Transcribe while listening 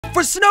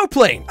for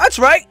snowplane. That's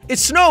right.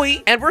 It's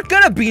snowy, and we're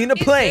gonna be in a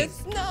plane. It's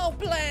a snow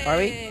plane. Are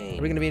we?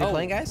 Are we gonna be in a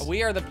plane, guys?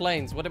 We are the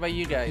planes. What about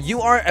you guys?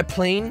 You are a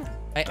plane?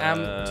 I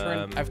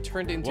am I've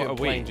turned into a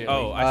plane, Jimmy.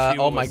 Oh, I see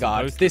oh what my we're god.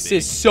 supposed to This be.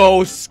 is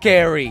so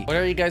scary. What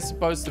are you guys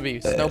supposed to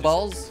be?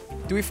 Snowballs?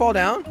 Do we fall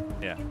down?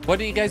 Yeah. What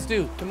do you guys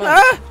do? Come on.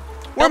 Ah!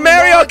 We're Tell me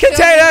Mario more, tell me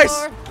containers!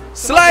 more. Come on,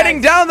 Sliding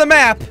guys. down the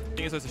map. I think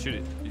you're supposed to shoot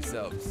it.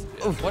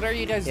 What are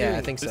you guys doing? Yeah,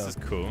 I think This so. is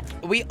cool.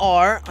 We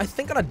are, I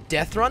think, on a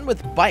death run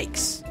with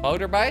bikes.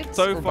 Motorbikes?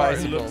 So or far, it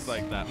bicycles? looks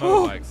like that.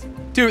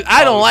 Motorbikes. Dude,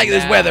 I don't Oh, like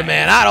this weather,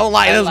 man. I don't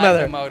like this the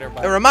weather.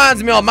 motorbike. It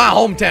reminds me of my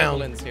hometown.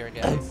 Turbulence here,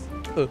 guys.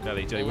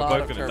 Jelly, A we're lot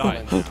both of gonna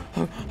die.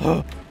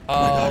 turbulence.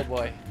 Oh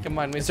boy, come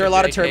on, Mr. Is there a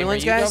lot of JK,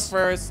 turbulence, you guys? Go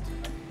first.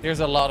 There's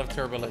a lot of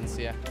turbulence,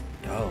 yeah.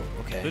 Oh,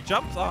 okay. The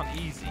jumps aren't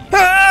easy.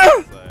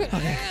 Ah!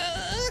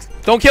 So.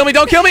 Don't kill me,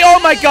 don't kill me. Oh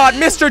my god,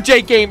 Mr.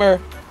 J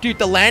Gamer. Dude,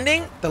 the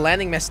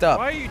landing messed up.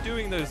 Why are you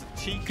doing those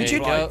cheeky There you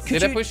go. flights? could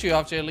Did I you- push you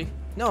off, Jelly?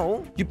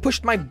 No, you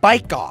pushed my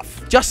bike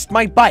off. Just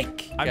my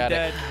bike. I'm Got it.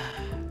 dead.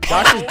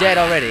 Josh is dead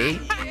already.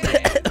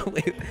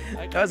 Wait,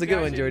 that was a good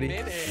one, Jordy.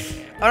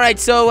 All right,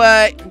 so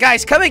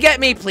guys, come and get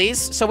me, please,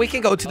 so we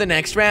can go to the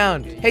next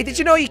round. Hey, did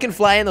you know you can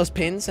fly in those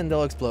pins and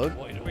they'll explode?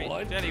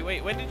 Wait, Jelly,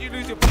 wait, when did you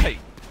lose your bike?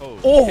 Oh.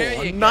 Oh,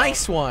 There you go.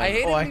 nice one. I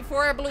hit Oh, it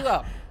before I blew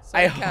up. So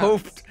I it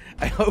counts.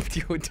 hoped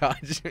you would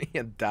dodge me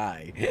and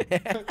die.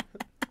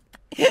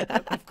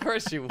 Of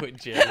course you would,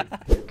 Jelly.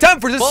 Time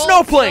for the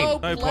snow plane. No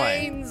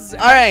plane. All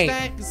right.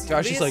 Hashtags,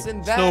 Josh is this like,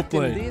 and that, snow and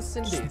plane. this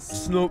and this.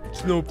 Snow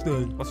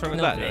plane. What's wrong with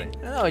No that, plane.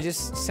 Jelly? I don't know, it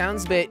just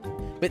sounds a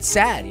bit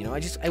sad, you know?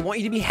 I want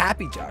you to be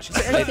happy, Josh. Is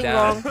there anything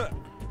down. wrong?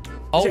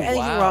 Oh, Is there anything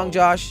wow. wrong,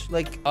 Josh?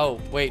 Like, Oh,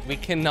 wait, we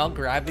cannot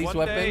grab these One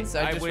weapons? day,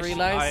 I just wish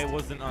realized. I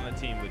wasn't on a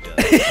team with you.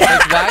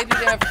 Like, why do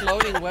you have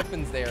floating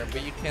weapons there,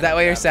 but you can't? is that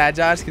why you're sad,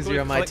 Josh? Because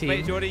you're on my Wait,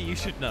 team? Jordy, you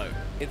should know.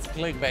 It's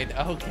clickbait.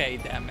 Okay,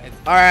 damn it.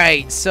 All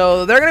right,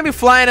 so they're gonna be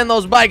flying in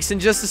those bikes in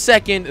just a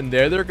second, and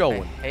there they're I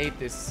going. hate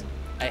this.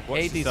 I Watch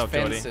hate these yourself,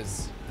 Jordy.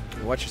 fences.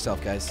 Watch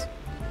yourself, guys.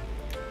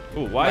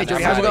 Ooh, why Hey, is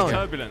Jordy, there how's it so going?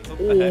 much turbulence? What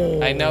the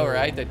heck? I know,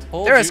 right? I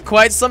told There you. is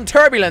quite some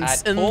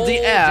turbulence I in told the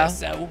you air.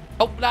 so.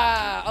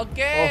 Hopla.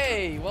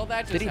 Okay. Well,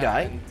 that just Did he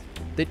die?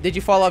 happened. Did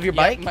you fall off your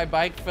Yeah, bike? my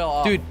bike fell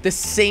off. Dude, the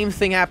same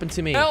thing happened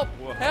to me. Help!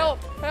 Whoa.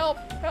 Help! Help!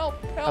 Help!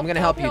 Help! I'm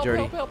gonna help you,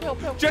 Jordy.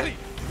 Help! Jelly!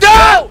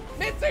 No!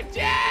 Mr.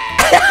 J!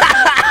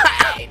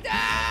 No!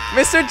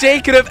 Mr.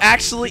 J could have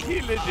actually. He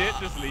legit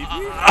just leave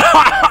you?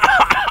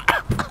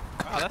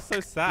 Wow, that's so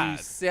You sad.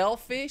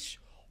 selfish,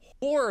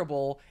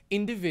 horrible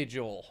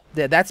individual.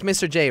 Yeah, that's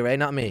Mr. J, right?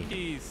 Not me.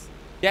 He's...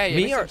 Yeah, yeah,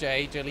 Me Mr. or-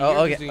 J, Jelly, Oh, you're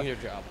okay. just doing your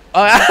job.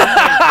 Oh,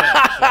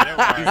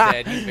 He's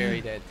dead. He's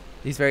very dead.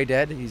 he's very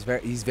dead.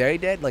 He's very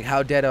dead. Like,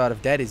 how dead out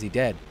of dead is he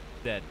dead?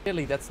 dead.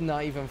 Jelly, that's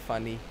not even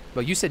funny.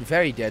 But you said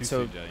very dead, Too so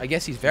soon, Jay. I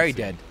guess he's very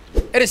soon. dead.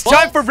 It is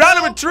time for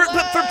round number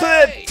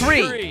play!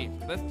 three.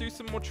 Let's do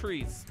some more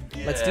trees.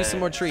 Let's do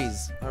some more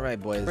trees. All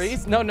right, boys.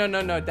 Freeze? No.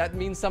 That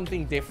means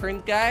something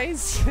different,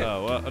 guys.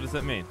 Oh, what does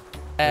that mean?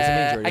 does it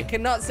mean, Jordy? I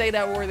cannot say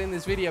that word in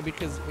this video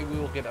because we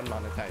will get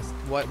unmonetized.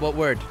 What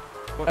word?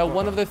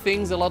 One of the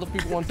things a lot of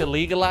people want to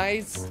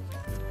legalize.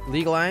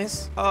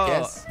 Legalize? Oh,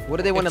 Yes. What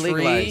do they want to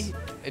legalize?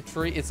 A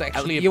tree. It's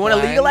actually a You want to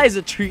plant. legalize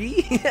a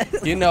tree?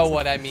 You know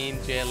what I mean,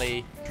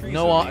 Jelly. trees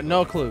no, are legal.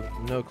 no clue.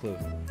 No clue.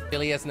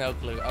 Jelly has no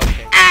clue.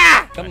 Okay.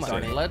 Come Nice,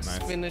 on, Johnny. let's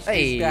Nice. finish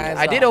Hey, these guys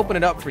I did off. open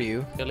it up for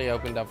you. Jelly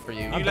opened up for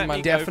you. You Come let on.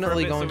 me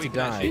definitely go for a going bit to so we can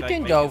die. actually, You like,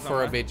 can make go it for a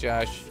somewhere. bit,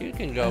 Josh. You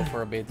can go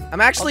for a bit.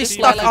 I'm actually I'll just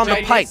stuck let on the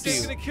Jay pipes. do.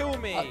 He's gonna kill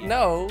me.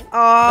 No,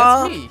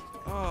 Aw. that's me.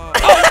 Oh.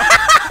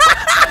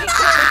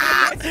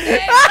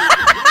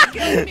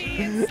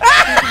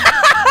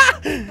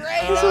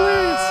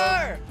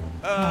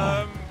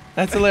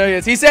 That's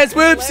hilarious. He says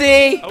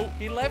whoopsie. Oh.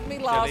 He left me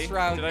last Jelly,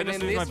 round, did I and just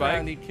in lose this my bike?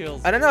 round he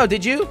kills. I don't know.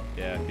 Did you?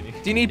 Yeah, can you?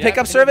 Do you need Yeah,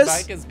 pickup his service?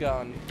 bike is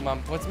gone. Mom,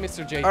 what's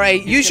Mr. J? All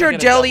right, He's use gonna your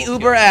get a Jelly double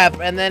Uber kill. app,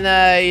 and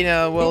then you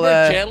know we'll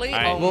Uber Jelly?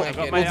 Alright, Oh we'll- my I've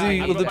got goodness. my- we'll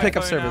do- I've we'll got do my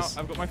pickup phone service.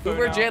 out, I've got my phone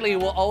Uber out. Jelly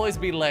will always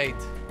be late.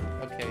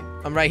 Okay,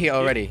 I'm right here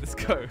already. Let's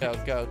go.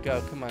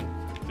 go, come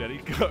on. Jelly,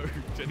 go.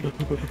 Jelly.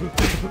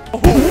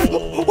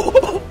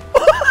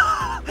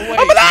 Wait.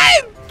 I'm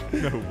alive!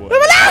 No I'm way.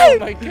 Oh alive!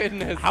 my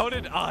goodness. How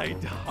did I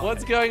die?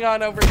 What's going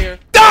on over here?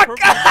 Duck!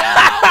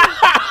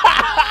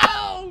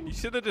 Oh, You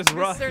should have just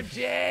run. Mr.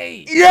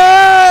 J.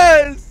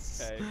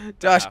 Yes! Okay.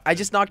 Josh, I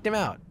just knocked him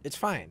out. It's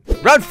fine.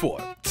 Round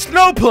 4.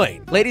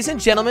 Snowplane. Ladies and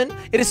gentlemen,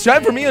 it is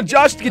time for me and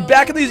Josh to get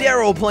back in these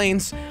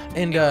aeroplanes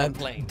and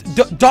Aeroplanes.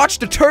 dodge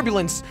the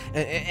turbulence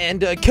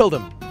and kill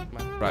them.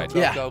 Right. Go,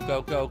 Yeah.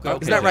 go.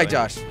 Is that right,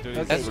 Josh?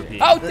 That's,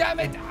 Repeat. oh, damn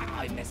it. Ah,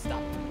 I messed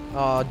up.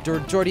 Oh,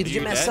 Jordy, did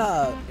you You mess dead?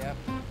 up? Yep.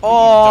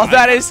 Oh, died?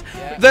 that is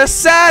Yeah. the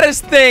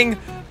saddest thing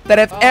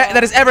that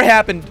that has ever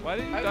happened. Why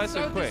did you I die was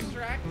so so quick?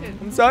 distracted.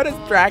 I'm so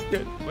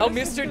distracted. Oh,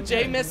 Mr.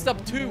 J messed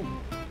up too.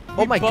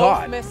 Oh my We both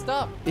God. messed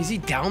up. Is he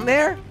down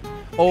there?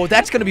 Oh,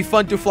 that's gonna be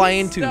fun to fly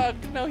into. Stuck.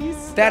 No, he's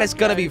stuck, That is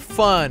gonna be guys.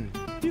 fun.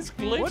 He's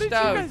glitched What did you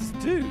out. guys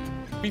do?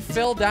 We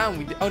fell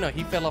down. Oh no,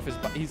 he fell off his.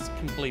 He's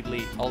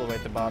completely all the way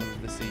at the bottom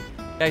of the sea.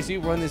 Guys, you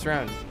run this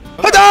round.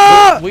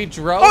 Tada! We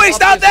drove. Oh, he's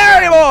up not this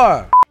there round.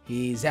 anymore.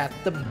 He's at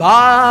the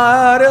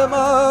bottom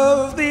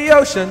of the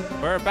ocean.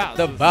 Whereabouts?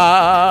 The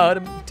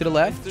bottom. To the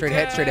left. Straight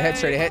ahead, straight ahead,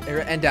 straight ahead,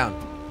 and down.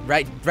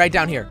 Right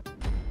down here.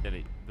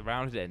 Jelly, the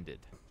round had ended.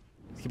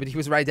 But he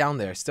was right down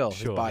there still.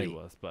 Sure His body. he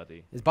was,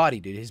 buddy. His body,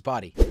 dude. His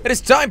body. It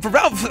is time for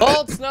round.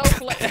 Bold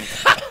snowflake.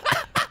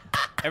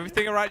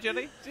 Everything alright,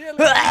 Jelly?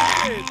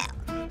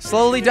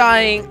 Slowly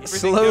dying.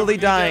 Slowly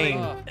dying.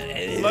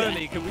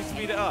 Slowly, can we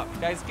speed it up?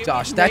 Guys, can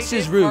Josh, we that's make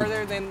just it rude.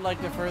 Farther than like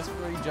the first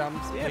 3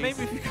 jumps. Yeah, please?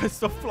 maybe if you guys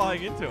stop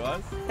flying into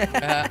us.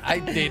 I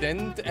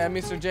didn't.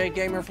 Mr. J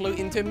Gamer flew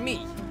into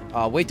me.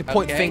 Wait to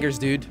point Okay. fingers,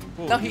 dude.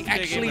 No, he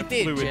actually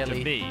did, Flew into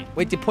Jelly. me.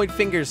 Wait to point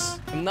fingers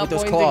I'm not with those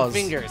pointing claws.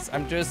 fingers.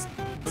 I'm just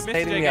But Mr.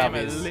 stating J the Gamer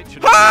obvious.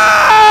 literally.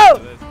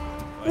 Oh!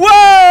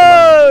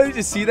 Whoa! Did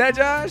you see that,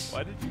 Josh?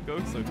 Why did you go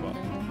so far?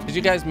 Did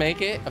you guys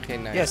make it? Okay,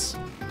 nice. Yes.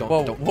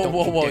 Whoa, Don't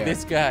whoa, you dare.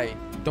 this guy.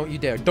 Don't you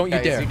dare. Don't you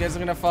Guys, dare. you guys are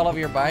gonna fall off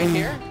your bike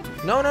here?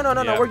 No, no, no,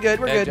 no, no. Yeah. We're good.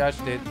 We're Yeah, good. Josh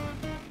did.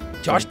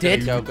 Josh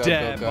did? Go, go,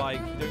 Dare, go, go.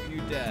 Mike. Don't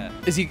you dare.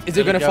 Is it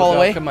Jelly, gonna go, fall go.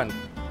 away? Come on.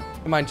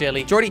 Come on,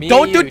 Jelly. Jordy, Me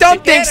don't and do you. dumb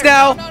things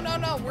Together. now.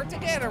 No. We're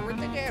together. We're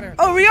together.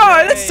 Oh, we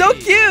are. That's so Yay.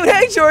 cute.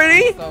 Hey,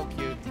 Jordy. So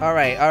cute. All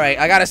right, all right.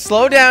 I gotta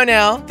slow down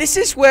now. This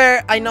is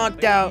where I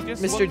knocked out You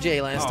just Mr. want-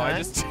 J last Oh, time. I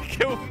just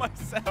killed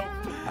myself.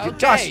 Okay,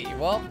 Josh,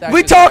 well, that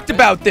We just talked happened.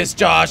 about this,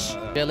 Josh.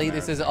 Jelly,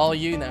 this is all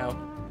you now.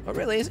 Oh,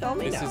 really? It's all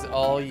me This now. is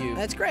all you.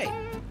 That's great.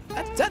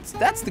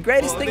 That's the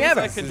greatest Well, thing at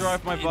ever. least I can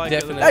drive my bike.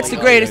 Definitely That's the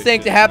all greatest you.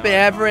 thing to happen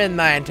ever in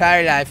my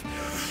entire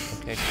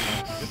life. Okay,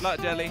 come on. Good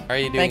luck, Jelly. How are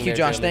you doing Thank you, there,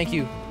 Josh. Jelly? Thank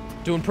you.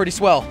 Doing pretty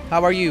swell.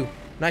 How are you?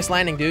 Nice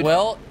landing, dude.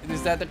 Well,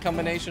 is that the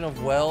combination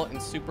of well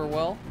and super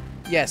well?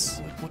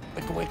 Yes.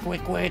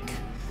 Quick.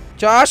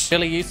 Josh,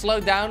 Jelly, you slow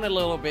down a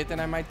little bit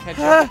and I might catch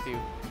Huh? up with you.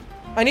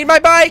 I need my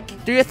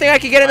bike. Do you think I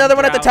could get another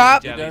one at the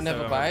top? Jelly, don't have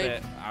so a I'm bike?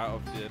 bit out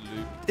of the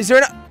loop. Is there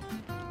an...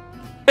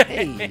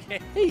 Hey,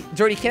 hey,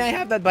 Jordy, can I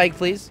have that bike,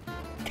 please?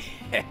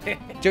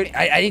 Jordy,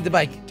 I need the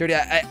bike. Jordy,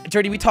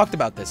 Jordy, we talked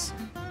about this.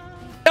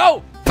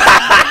 No!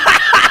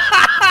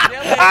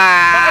 Jelly,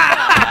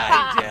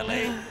 bye-bye,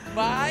 Jelly.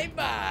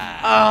 Bye-bye.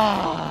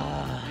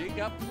 Ah. You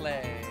got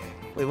play.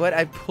 Wait, what?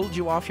 I pulled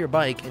you off your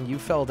bike and you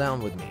fell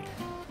down with me.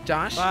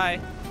 Josh? Bye.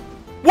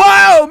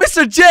 Wow,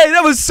 Mr. J,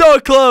 that was so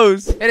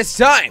close. And it's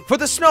time for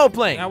the snow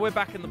plane. Now we're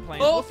back in the plane.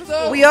 Oh, What's the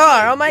score? We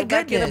are. Oh my We're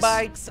back in the goodness.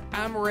 bikes.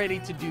 I'm ready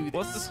to do this.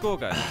 What's the score,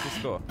 guys? What's the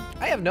score?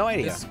 I have no The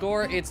idea.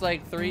 score, it's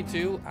like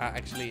 3-2.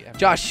 Actually,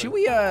 Josh, should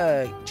we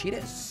cheat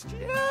it?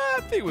 Yeah,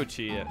 I think we'll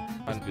cheat it.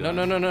 Let's be No,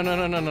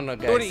 honest.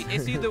 guys. Jordy,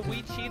 it's either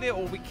we cheat it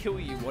or we kill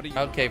you. What do you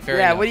Okay, fair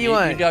Yeah, enough. what do you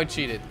want? You go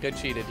cheat it. Go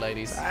cheat it,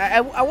 ladies. I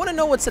want to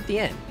know what's at the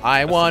end.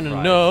 I want to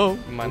surprise. know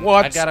Come on.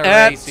 what's I gotta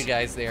at race you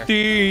guys there.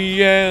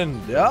 the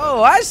end.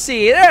 Oh, I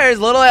see. There's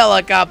little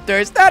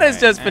helicopters. That is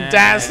just And- I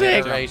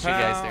fantastic. gotta race you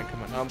guys there.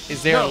 Come on.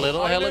 Is there No,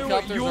 little I know what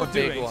helicopters you're or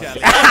big doing, ones?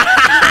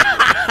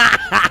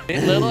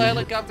 Jelly. Little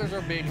helicopters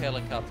or big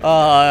helicopters?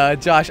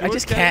 Josh, I Your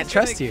just dad's can't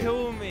trust gonna you.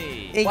 Kill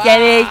me.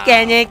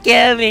 Can you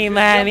kill me, Jump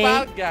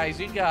out, guys.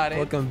 You got it.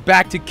 Welcome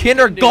back to You can do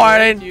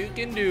kindergarten. it. You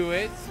can do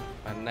it.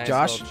 A nice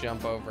Josh, little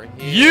jump over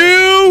here.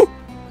 You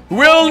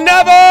will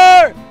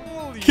never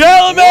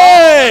kill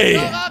me.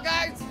 Go,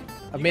 guys.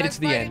 I've You made it guys to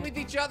the fighting end. with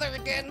each other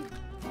again.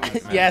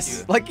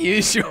 Yes, like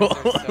usual.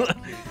 They're so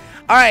cute.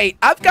 All right,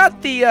 I've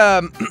got the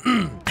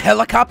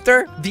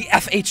helicopter, the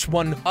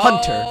FH-1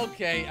 Hunter. Oh,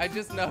 okay, I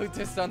just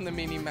noticed on the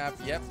mini map.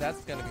 Yep,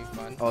 that's gonna be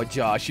fun. Oh,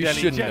 Josh, you Jelly,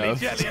 shouldn't jelly,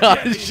 have.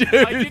 jelly, Josh,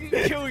 jelly. I didn't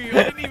kill you.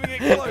 I didn't even get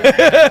close.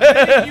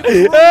 Jelly, you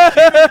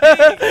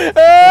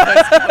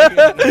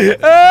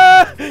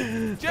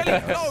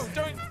Jelly, no,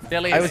 don't.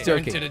 Jelly I is was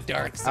turned joking. to the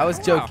dark side. I was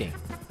joking.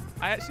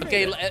 I actually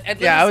Okay, made it. at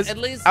least, Yeah, at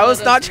least I was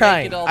let not us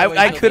trying. make it all the way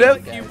I to the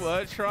could've- end, You guys.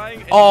 were trying.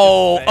 and you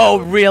Oh, just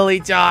failed. really,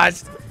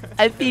 Josh?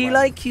 I feel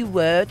like you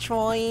were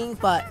trying,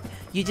 but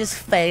you just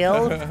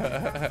failed.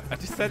 I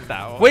just said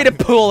that. Way to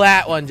pull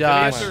that one, Jelly,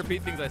 you have Josh. to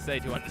repeat things I say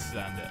to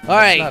understand it. All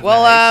right, not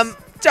well, nice.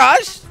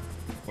 Josh,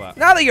 What?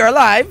 now that you're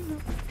alive,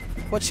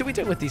 what should we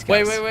do with these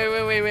guys?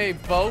 Wait.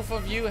 Both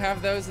of you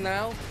have those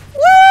now?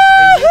 Woo!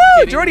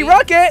 kidding Jordy me?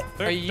 Rocket!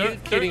 Are you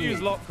don't kidding use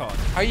me? lock on.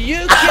 Are you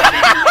kidding me?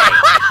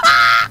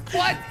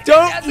 What?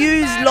 Don't It doesn't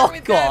use matter lock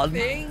with that on.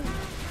 thing.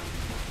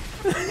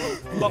 A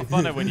lot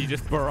funner when you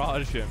just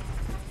barrage him.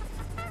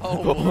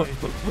 Oh boy.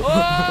 Whoa!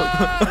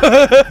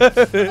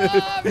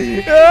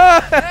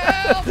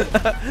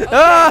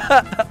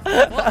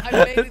 Well, I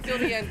made it till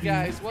the end,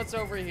 guys. What's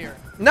over here?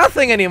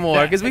 Nothing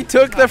anymore, because we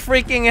took the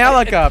freaking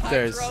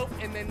helicopters. Tightrope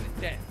and then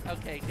dead.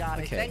 Okay, got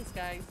it. Okay. Thanks,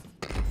 guys.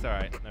 It's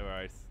alright, no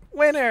worries.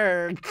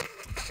 Winner!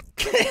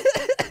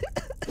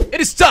 It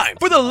is time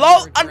for the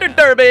LOL Under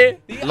Derby!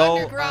 The LOL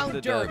Underground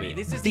Under Derby. Derby.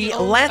 This is The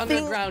only laughing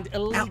underground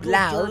illegal Out derby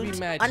loud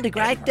match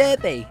Underground ever.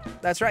 Derby.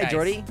 That's right, Guys,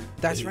 Jordy.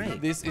 That's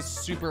right. This is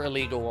super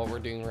illegal what we're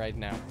doing right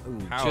now.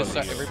 How Just so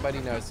illegal? everybody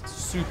knows,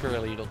 super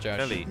illegal, Josh.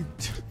 Jelly.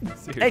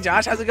 Hey,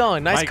 Josh, how's it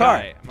going? Nice my car.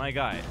 Guy, my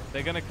guy.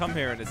 They're gonna come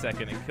here in a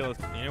second and kill us.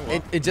 You know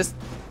what? It just...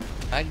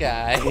 My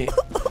guy.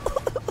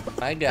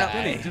 My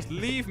Jelly, guy. just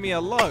leave me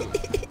alone.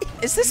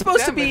 Is this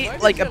supposed to Damn it, be why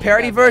did like you a look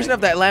parody that version way?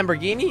 of that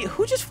Lamborghini?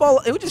 Who just fell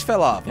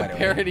off, by the way?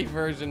 Parody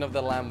version of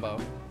the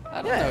Lambo.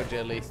 I don't know,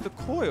 Jelly. It's the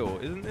coil.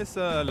 Isn't this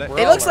a...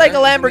 It looks like a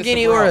Isn't this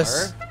Lamborghini roller?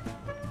 Urus.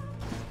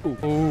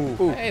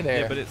 Ooh. Hey there.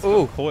 Yeah, but it's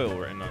Ooh. got coil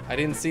written on it. I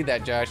didn't see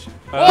that, Josh.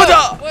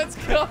 Huzzah! What's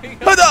going on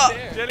Huzzah!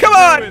 there? Jelly Come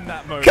on! ruined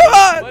that moment. Come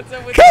on! What's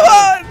up with Come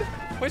that?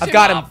 on! Push I've him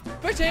got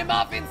off. Push him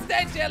off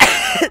instead,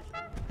 Jelly.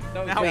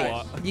 No, Now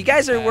Josh. what? You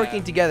guys are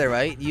working together,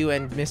 right? You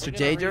and Mr. We're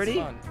J, gonna Jordy?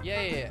 respawn.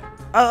 Yeah.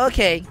 Oh,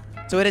 okay.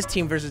 So it is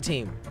team versus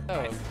team.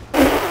 Oh.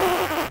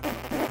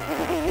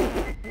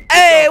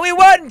 Hey, we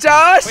won,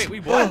 Josh! Wait, we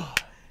won?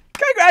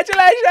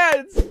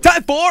 Congratulations!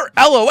 Time for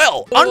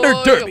LOL Under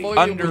Derby.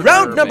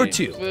 Round number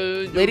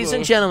 2. Ladies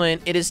and gentlemen,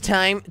 it is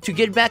time to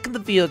get back in the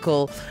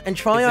vehicle and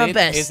try our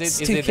best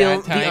to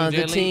kill the other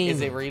Jelly? team.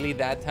 Is it really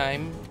that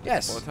time?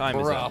 Yes. What time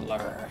is it?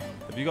 Brawler.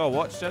 Have you got a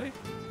watch, Jelly?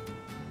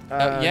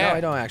 Yeah. No,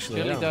 I don't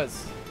actually. Jelly no.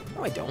 does.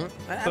 No, I don't.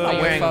 I'm So not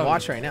your wearing a phone.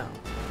 watch right now.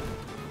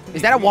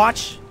 Is that a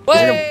watch? Wait,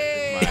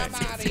 My I'm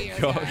out of here.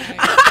 God.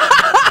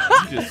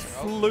 guys. You just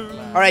flew.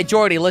 All right,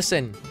 Jordy,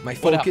 listen. My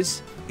What up?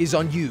 focus is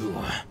on you.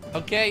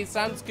 Okay,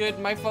 sounds good.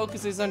 My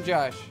focus is on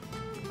Josh.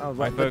 Oh,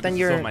 My but focus then is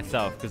you're. on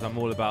myself because I'm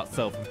all about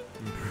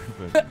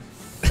self-improvement.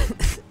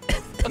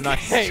 Nice,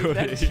 Hey, Jordy.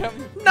 that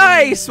jump-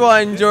 Nice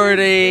one,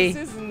 Jordy.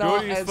 This is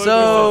not Jordy's as focus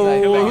So,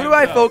 on good as I who do thought.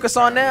 I focus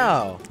on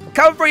now?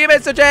 Come for you,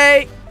 Mr.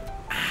 J.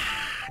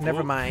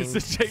 Never Oh, mind.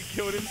 Mr. J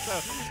killed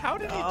himself. How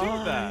did he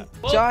do that?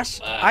 Josh,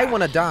 I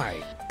want to die.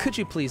 Could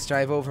you please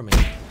drive over me?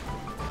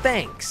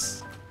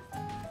 Thanks.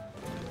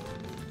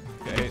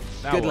 Okay,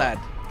 now Good what? lad.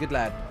 Good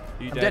lad.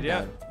 You I'm dead dead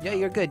yet? now. Yeah,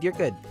 you're good. You're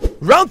good.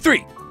 Round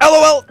 3.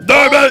 LOL.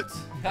 Derby.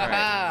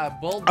 Haha,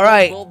 bold, All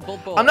right. bold,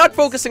 bold, bold. I'm not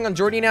focusing on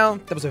Jordy now.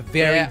 That was a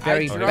very, Yeah, I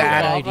very drove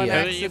bad off on idea.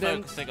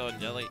 accident.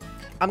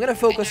 I'm gonna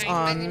focus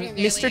on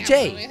Mr.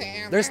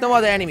 J. There's no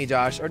other enemy,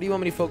 Josh. Or do you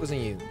want me to focus on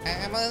you?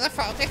 I'm gonna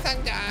focus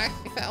on Josh.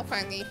 It's so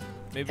funny.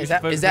 Maybe we Is should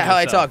that focus that on how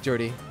I yourself. talk,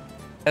 Jordy?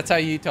 That's how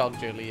you talk,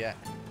 Julie. Yeah.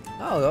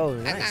 Oh,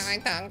 That's nice. how I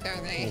talk,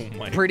 Johnny. Oh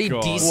my Pretty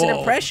God. decent Whoa.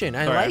 impression.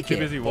 I Sorry, I'm like too it.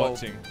 busy Whoa.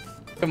 watching.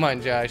 Come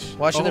on, Josh.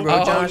 Watching the Oh,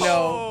 road, oh, Josh.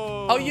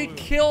 no. Oh, you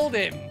killed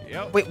him.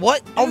 Yep. Wait,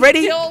 what? You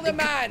Already? killed the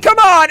man. Come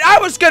on! I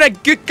was gonna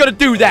do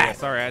Yeah, that.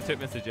 sorry, I took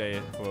Mr.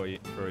 J for you.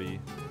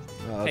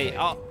 Oh, okay. Hey,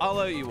 I'll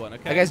owe you one,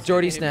 okay? I guess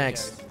Jordy's Hit me,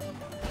 next. guys.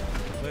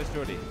 Where's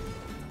Jordy?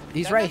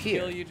 He's Did I right not here.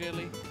 Kill you,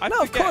 Julie? I No,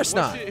 of forget, course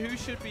not. Who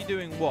should be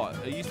doing what?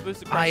 Are you supposed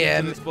to I crash into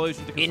am the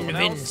explosion to kill someone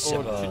else, or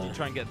invincible. should you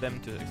try and get them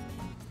to?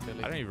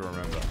 I don't even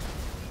remember.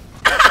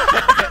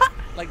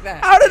 Like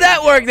that. How did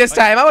that work this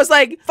time? I was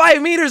like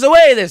 5 meters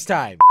away this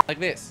time. Like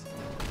this.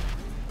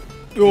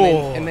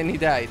 Oh. And then he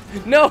died.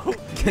 No.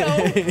 No.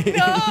 No.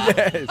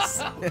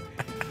 Yes.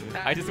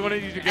 I just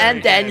wanted you to go.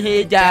 And then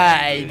he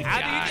died. How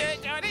do you do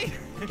it, Johnny?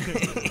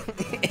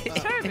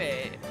 Show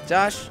me.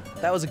 Josh,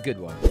 that was a good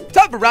one.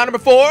 Time for round number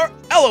 4.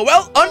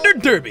 LOL Under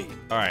Derby.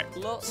 All right.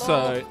 Lo-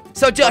 So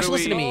So Josh, What do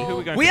listen to we- me. who are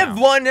we going We for have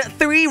now? won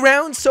 3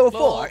 rounds so Lo-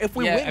 far. If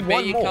we yeah, I win bet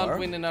one you more, can't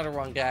win another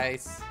one,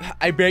 guys.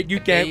 I bet you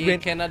Bet can't you win.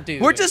 cannot do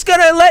We're it. just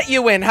gonna let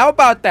you win. How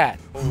about that?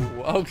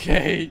 Ooh,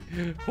 okay.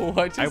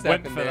 What just I went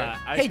happened for there? that.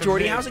 I Hey,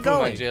 Jordy, committed how's it full- Come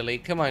on, going? Jilly.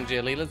 Come on,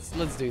 Jilly. Let's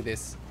do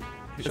this.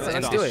 You Let's should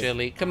end have do this, it.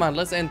 Jilly. Come on,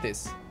 let's end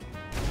this.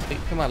 Hey,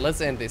 come on, let's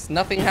end this.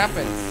 Nothing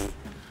happens.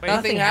 Wait,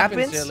 nothing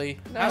happens, happens? Jilly.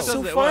 How No. does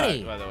So it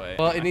funny. work, by the way?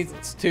 Well, it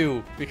needs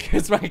 2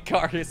 because my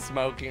car is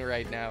smoking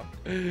right now.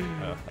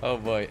 Oh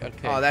boy.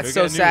 Okay. Oh, that's Go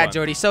so get a new sad, one.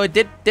 Jordy. So it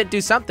did do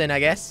something, I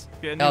guess.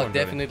 Get a new Oh, one, Jordy.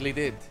 definitely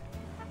did.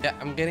 Yeah,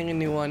 I'm getting a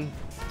new one.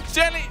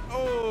 Jelly.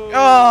 Oh.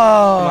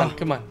 Oh.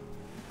 Come on.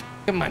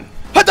 Come on.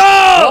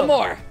 Hada! One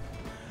more.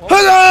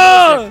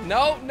 Hada!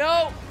 No,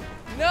 no,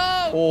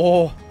 no.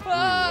 Oh.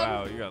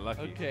 Wow, you got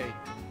lucky. Okay.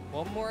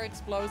 One more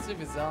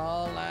explosive is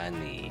all I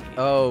need.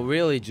 Oh,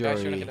 really,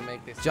 Josh, you're not Jordy? gonna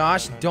make this.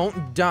 Josh, No, no, no.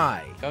 don't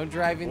die. Don't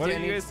drive into What are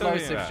any you guys talking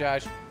explosives,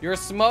 about? Josh. You're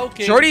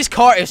smoking. Jordy's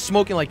car is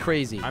smoking like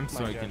crazy. I'm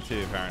smoking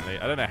too, apparently.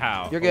 I don't know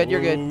how. You're good,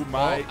 you're good. Oh Well,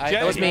 my. I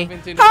That was me. drove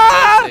into an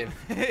Ah!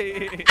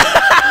 explosive.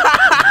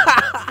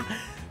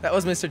 That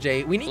was Mr.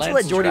 J. We need to Let's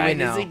let Jordy try win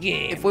this now.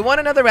 again. If we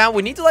want another round,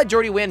 we need to let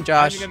Jordy win,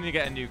 Josh. I'm gonna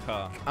get a new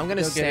car. I'm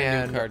gonna Go get a new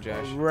stand car,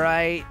 Josh.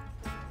 right.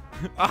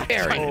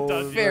 Very,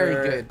 Over.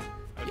 very good.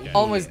 Okay.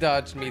 Almost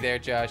dodged me there,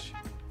 Josh.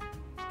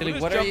 Billy,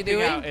 does what are you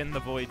jumping out doing? in the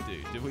void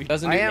do? Do we?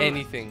 Doesn't I do am-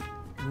 anything.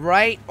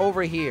 Right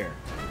over here.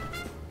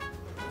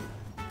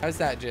 How's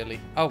that, Jilly?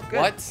 Oh, Good.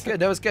 what? Good.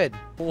 That was good.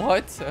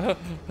 What?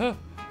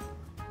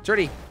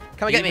 Jordy,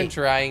 come and get Even me.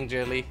 trying,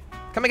 Jilly.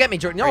 Come and get me,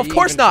 Jordy. No, Are of you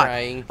course even not.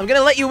 trying? I'm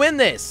gonna let you win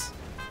this.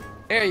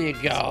 There you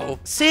go.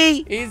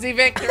 See? Easy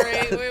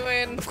victory. We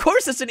win. Of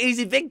course it's an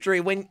easy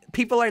victory when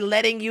people are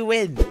letting you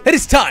win. It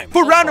is time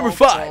for round number Bolt,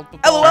 5. bolt,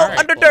 bolt. LOL Alright,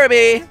 Under bolt,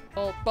 Derby.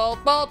 Bolt,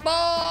 bolt, bolt,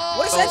 bolt.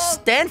 What does that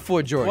stand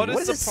for, Jordy? What is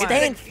What does it the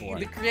plan? stand for?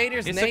 The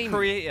creator's It's name. a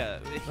creator.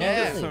 He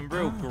Yeah. does some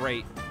real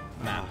great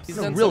maps. He's He's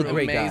a done real some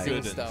great guy.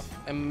 amazing Good. stuff.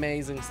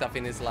 Amazing stuff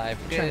in his life.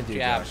 you trying Good to do,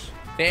 job. Josh?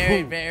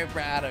 Very, very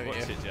proud of Watch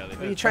you. it, Jelly.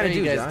 What are you trying What to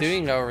are do, you guys Josh?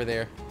 doing over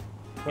there?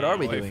 What are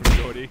we Away doing? from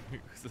Jordy.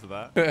 Because of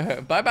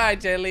that. Bye-bye,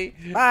 Jelly.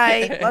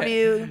 Bye. Love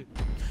you.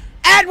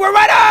 And we're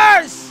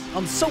winners!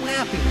 I'm so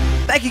happy.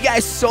 Thank you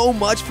guys so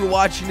much for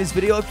watching this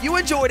video. If you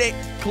enjoyed it,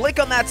 click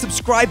on that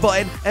subscribe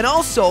button. And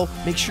also,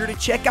 make sure to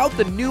check out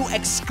the new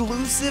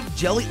exclusive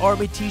Jelly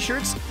Army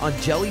t-shirts on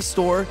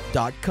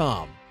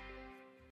jellystore.com.